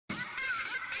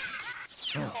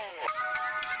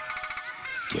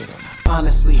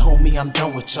Honestly, homie, I'm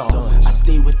done with y'all. I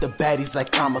stay with the baddies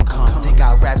like Comic-Con. They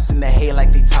got raps in the hay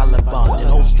like they Taliban. And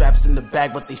old straps in the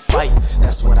bag, but they fight.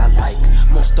 That's what I like.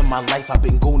 Most of my life I've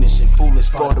been goonish and foolish,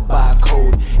 brought to by a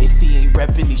code. If he ain't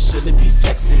reppin', he shouldn't be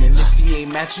flexing. And if he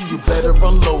ain't matching, you better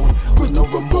unload with no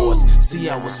remorse. See,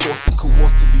 I was forced and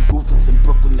coerced to be ruthless in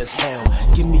Brooklyn as hell.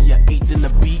 Give me an eighth in the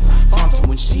beat, Fonto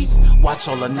and sheets. Watch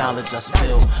all the knowledge I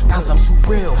spill. Cause I'm too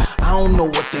real, I don't know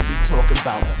what they be talking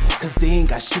about. Cause they ain't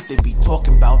got shit they be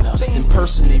talking about. Just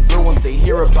impersonate real ones they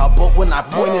hear about. But when I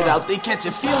point it out, they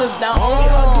catching feelings now.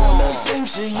 Y'all doing the same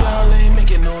shit, y'all ain't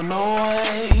making no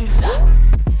noise.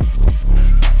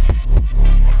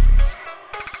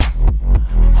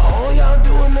 Oh, y'all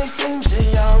doing the same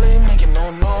shit, y'all ain't making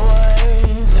no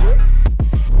noise.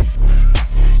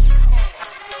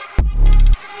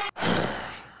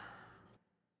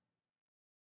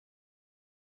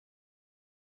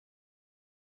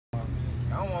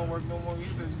 I don't want to work no more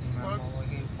either. I'm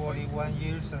working 41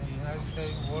 years in the United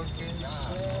States working.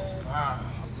 Wow.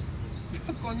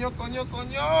 Coño.